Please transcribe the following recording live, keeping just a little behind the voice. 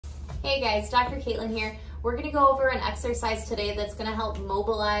Hey guys, Dr. Caitlin here. We're gonna go over an exercise today that's gonna help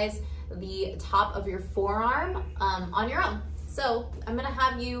mobilize the top of your forearm on your own. So I'm gonna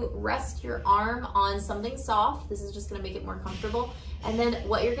have you rest your arm on something soft. This is just gonna make it more comfortable. And then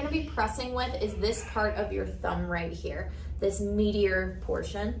what you're gonna be pressing with is this part of your thumb right here, this meatier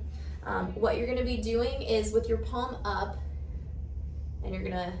portion. What you're gonna be doing is with your palm up, and you're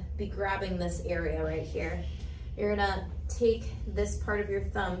gonna be grabbing this area right here. You're gonna take this part of your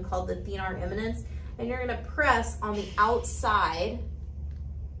thumb called the thenar eminence, and you're gonna press on the outside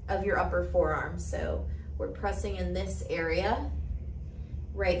of your upper forearm. So we're pressing in this area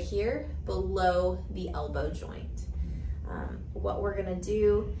right here below the elbow joint. What we're gonna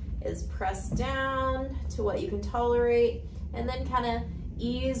do is press down to what you can tolerate and then kind of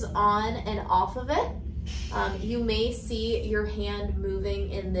ease on and off of it. You may see your hand moving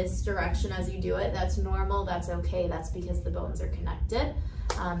in this direction as you do it. That's normal, that's okay. That's because the bones are connected.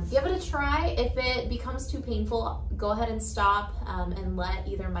 Give it a try. If it becomes too painful, go ahead and stop and let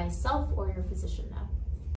either myself or your physician know.